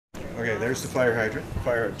Okay, there's the fire hydrant.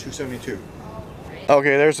 Fire at 272.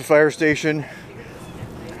 Okay, there's the fire station.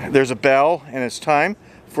 There's a bell, and it's time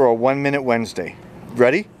for a 1 Minute Wednesday.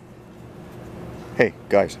 Ready? Hey,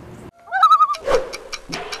 guys.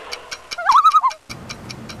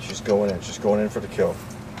 She's going in. She's going in for the kill.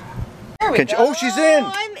 There we go. Oh, she's in!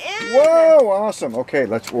 I'm in! Whoa, awesome. Okay,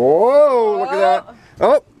 let's... Whoa, look at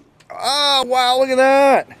that. Oh, wow, look at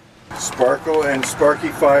that. Sparkle and Sparky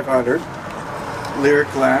 500.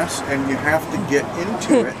 Lyric glass, and you have to get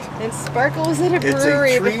into it. And Sparkle was at a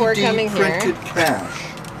brewery before coming here. It's a 3D printed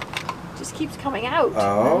cache. Just keeps coming out.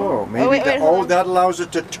 Oh, maybe wait, that allows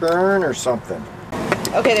it to turn or something.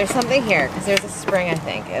 Okay, there's something here, because there's a spring, I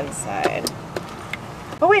think, inside.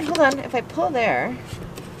 Oh wait, hold on. If I pull there...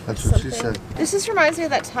 That's what she said. This just reminds me of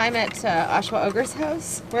that time at Oshawa Ogre's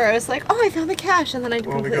house, where I was like, oh, I found the cache, and then I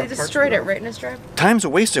completely destroyed it right in his driveway. Time's a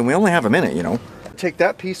wasting. We only have a minute, you know. Take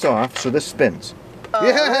that piece off so this spins.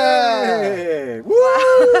 Yeah!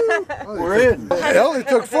 Woo! We're in. It only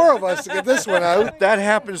took 4 of us to get this one out. That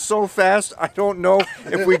happened so fast, I don't know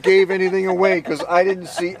if we gave anything away because I didn't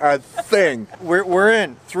see a thing. We're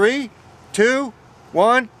in. 3, 2,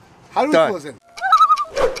 1. How do we close it?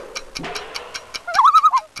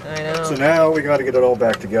 I know. So now we got to get it all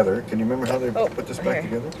back together. Can you remember how they put this back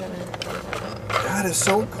together? That is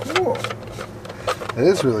so cool. It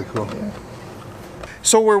is really cool. Yeah.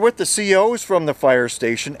 So we're with the COs from the fire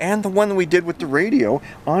station and the one that we did with the radio,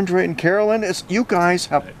 Andre and Carolyn. You guys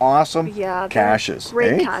have awesome caches.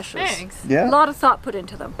 Great eh? caches. Thanks. A Yeah. lot of thought put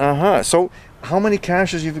into them. So how many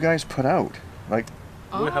caches have you guys put out? Like,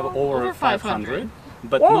 we have over 500,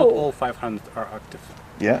 but Whoa. not all 500 are active.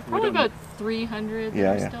 Yeah. Probably about 300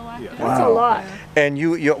 that are still active. Wow. That's a lot. And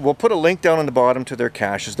we'll put a link down on the bottom to their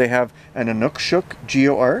caches. They have an Inukshuk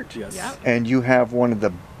Geo Art. Yes. Yep. And you have one of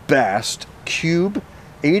the best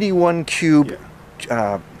 81 cube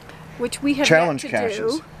which we have challenge yet to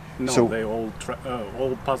caches. do. No, So they all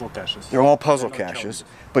puzzle caches. they're all puzzle They're not caches, challenges.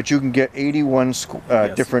 but you can get 81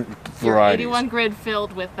 different Your varieties 81 grid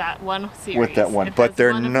filled with that one series. with that one. It But has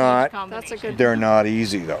they're one of each not. combination. That's a good They're not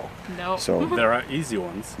easy though. No. So There are easy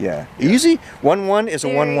ones. yeah, easy. 1-1 is a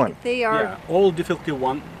 1-1. They are. Yeah, all difficulty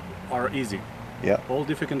 1 are easy. Yeah. All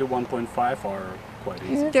difficulty 1.5 are quite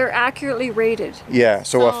easy. They're accurately rated. Yeah.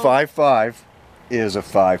 So a 5-5 is a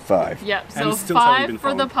 5-5. Yep, And so it's still hasn't been 5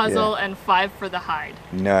 for the found. puzzle and 5 for the hide.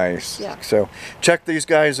 Nice. Yeah. So check these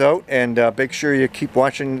guys out and make sure you keep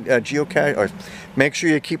watching Geocache. Or make sure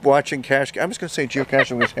you keep watching Cache. I was going to say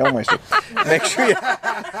Geocaching with Hellmeister. Make sure you.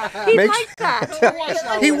 He liked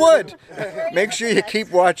that. He would. Make sure you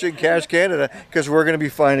keep watching Cache Canada because we're going to be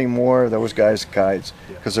finding more of those guys' guides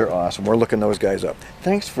because they're awesome. We're looking those guys up.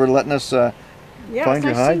 Thanks for letting us find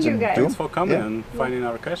your nice hides seeing and you guys. do Thanks them. for coming and finding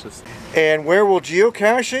our caches. And where will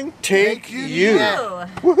geocaching take you? Oh.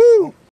 Woohoo!